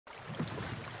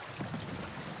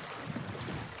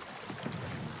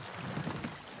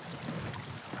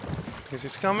This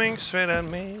is coming straight at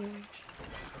me.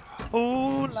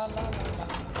 Ooh la la la la.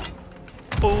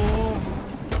 Boom.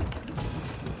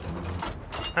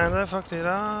 And I fucked it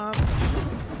up.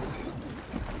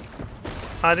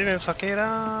 I didn't fuck it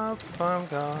up. I'm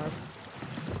God.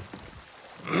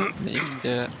 You can do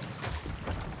it.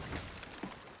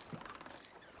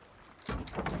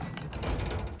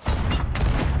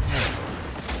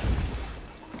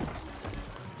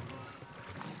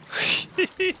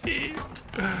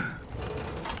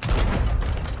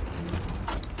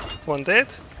 One dead.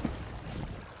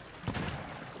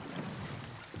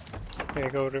 Okay,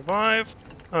 go revive.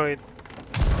 Oh, it.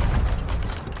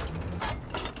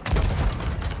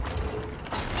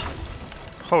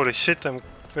 Holy shit, I'm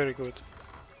very good.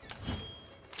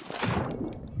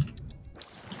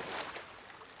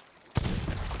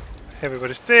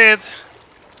 Everybody's dead.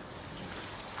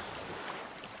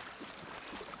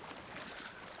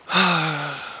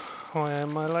 Why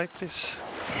am I like this?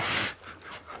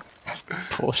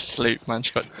 Poor Sloop, man,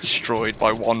 she got destroyed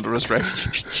by Wanderer's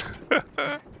Refuge.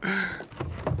 I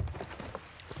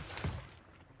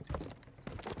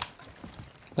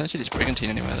don't see this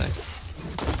brigantine anywhere though.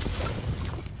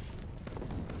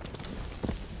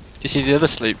 Do you see the other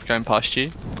sloop going past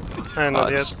you?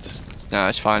 Not yet. No,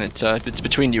 it's fine. It's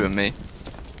between you and me.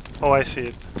 Oh, I see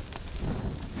it.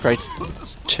 Grade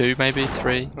 2, maybe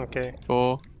 3, Okay.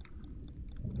 4.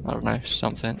 I don't know,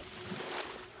 something.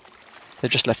 They've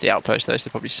just left the outpost though, so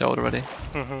they're probably sold already.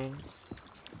 Mm-hmm.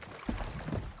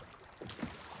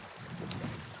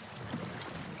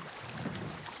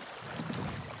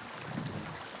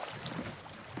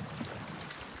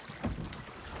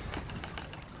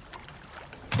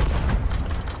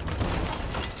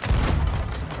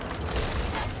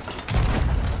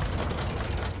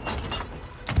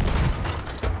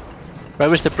 Where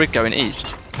was the brig going?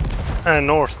 East?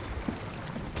 North.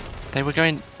 They were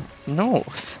going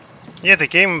north. Yeah, they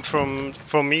came from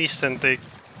east and they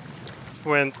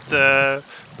went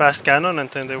past Cannon and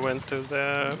then they went to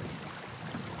the.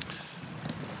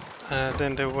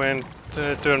 Then they went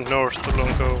turned north to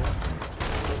Longo.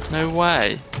 No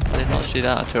way. I did not see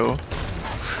that at all.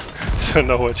 Don't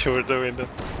know what you were doing then.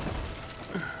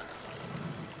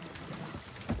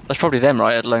 That's probably them,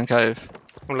 right, at Lone Cove.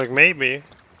 I'm like maybe,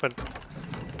 but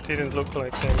didn't look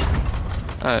like them.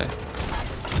 Oh.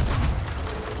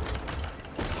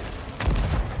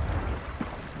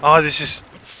 Oh, this is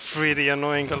really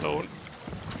annoying alone.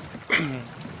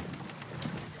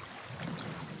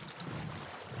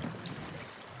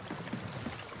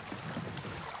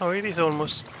 Oh, it is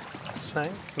almost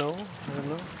sank. No, I don't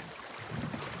know.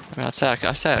 I mean, I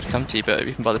say I'd come to you, but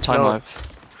even by the time No.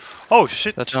 I've Oh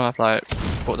shit! like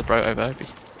brought the boat over.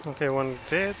 Okay, one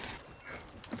dead.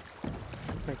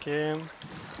 Again.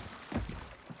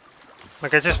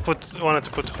 Like I just wanted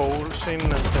to put holes in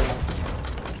and then.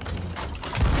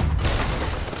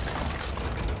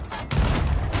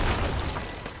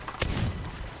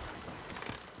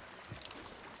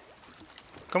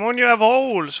 Come on, you have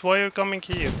holes! Why are you coming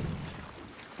here?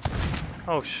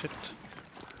 Oh shit.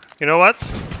 You know what?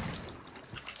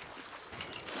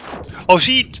 Oh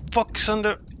shit! Fuck's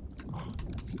under.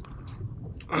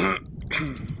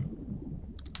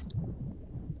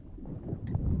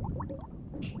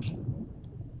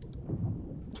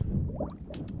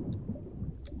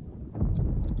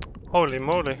 Holy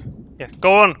moly. Yeah,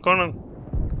 go on, go on.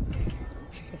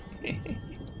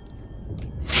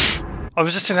 I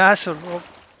was just an asshole, Rob.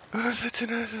 I was just an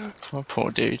asshole. Oh,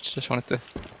 poor dude, just wanted to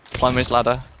climb his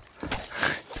ladder.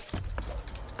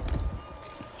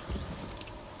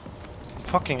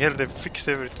 Fucking hell, they fixed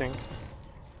everything.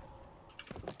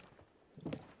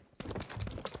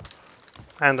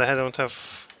 And I don't have...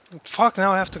 Fuck,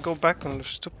 now I have to go back on the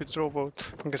stupid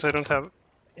rowboat. Because I don't have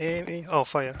any... Oh,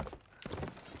 fire.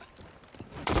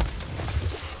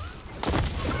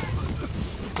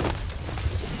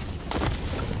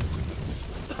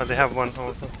 Oh, they have one.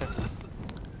 Oh, okay.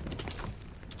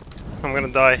 I'm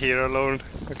gonna die here alone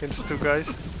against two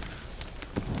guys.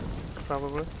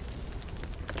 Probably.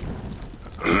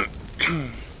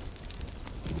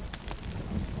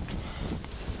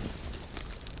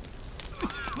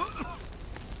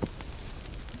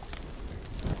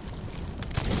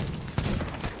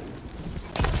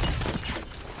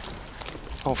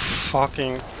 Oh,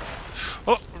 fucking...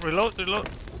 Oh, reload, reload.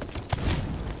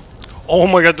 Oh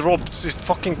my god, Rob, this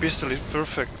fucking pistol is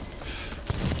perfect.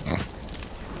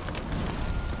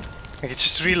 Like, it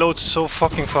just reloads so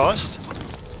fucking fast.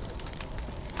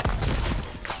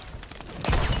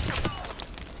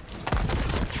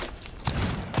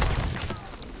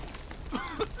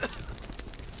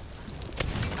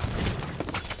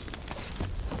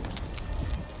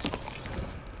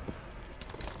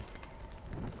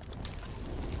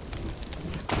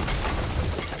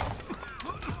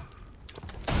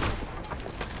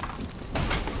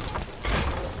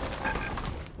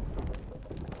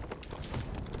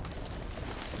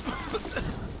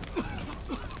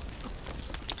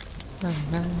 Na,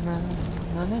 na, na,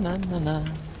 na, na, na, na, na.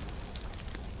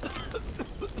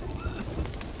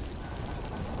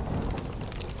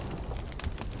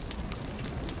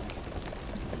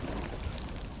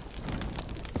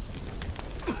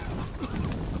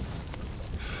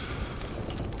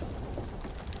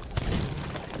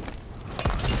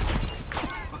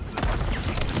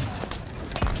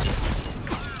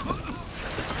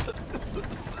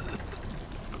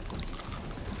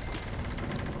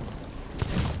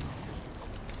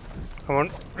 Come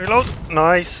on, reload.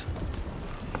 Nice.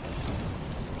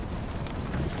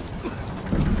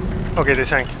 Okay, they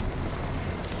sank.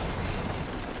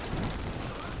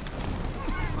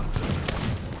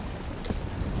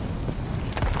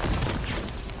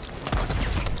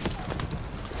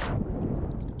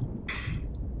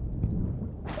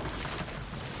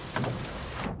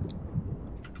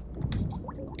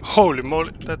 Holy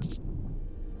moly, that's...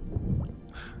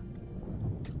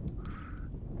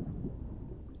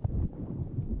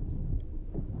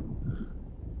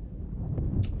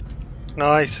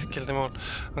 Nice, killed them all.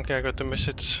 Okay, I got the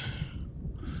message.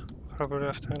 Probably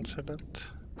have to answer that.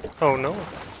 Oh no.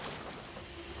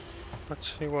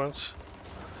 What he wants.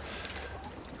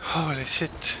 Holy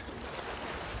shit.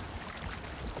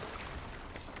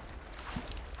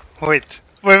 Wait.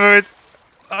 The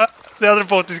other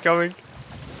boat is coming.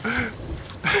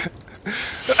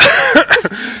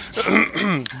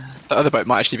 The other boat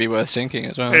might actually be worth sinking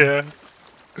as well. Yeah.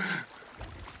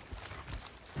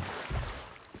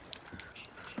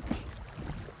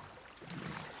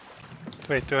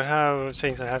 Wait, do I have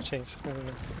chains? I have chains. I don't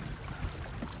know.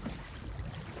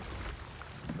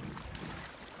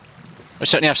 I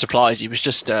certainly have supplies. He was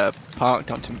just parked,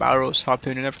 dumping barrels,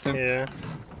 harpooning everything. Yeah.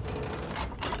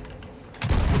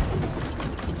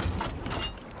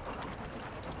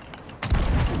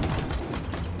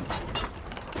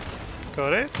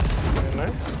 Got it. Very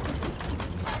nice.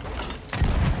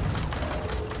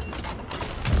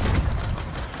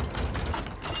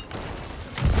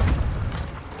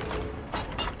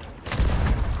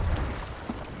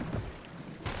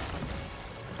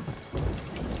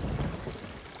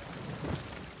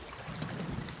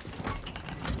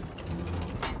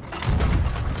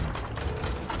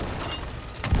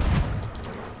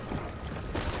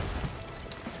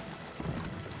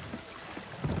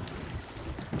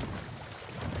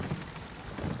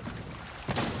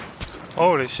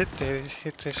 Holy shit, he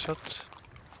hit his shot.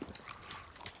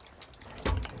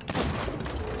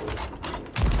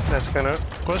 That's gonna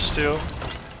cost you.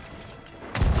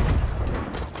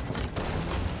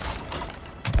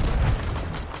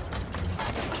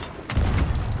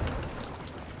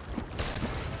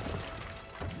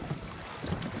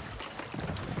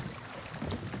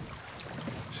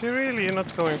 Is he really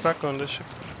not going back on the ship?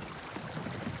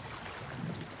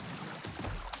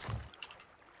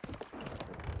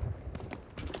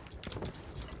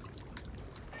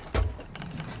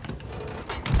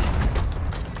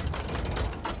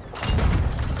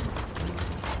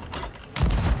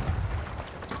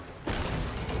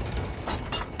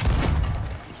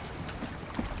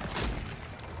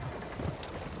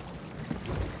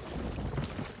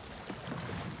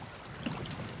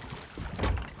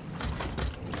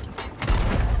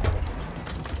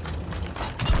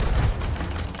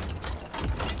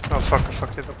 Oh fuck, I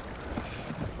fucked it up.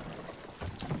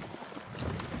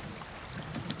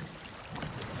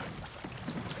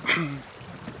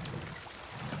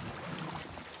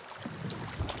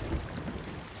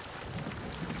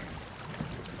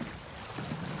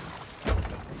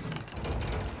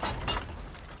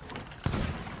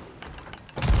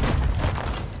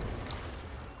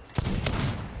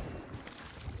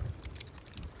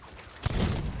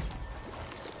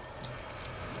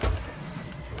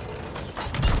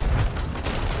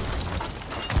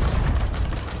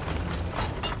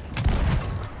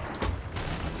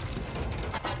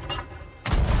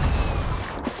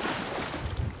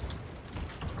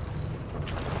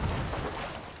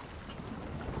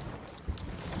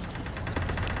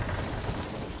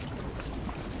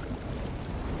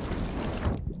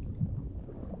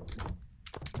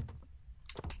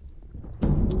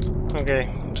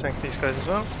 Okay, sank these guys as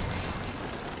well.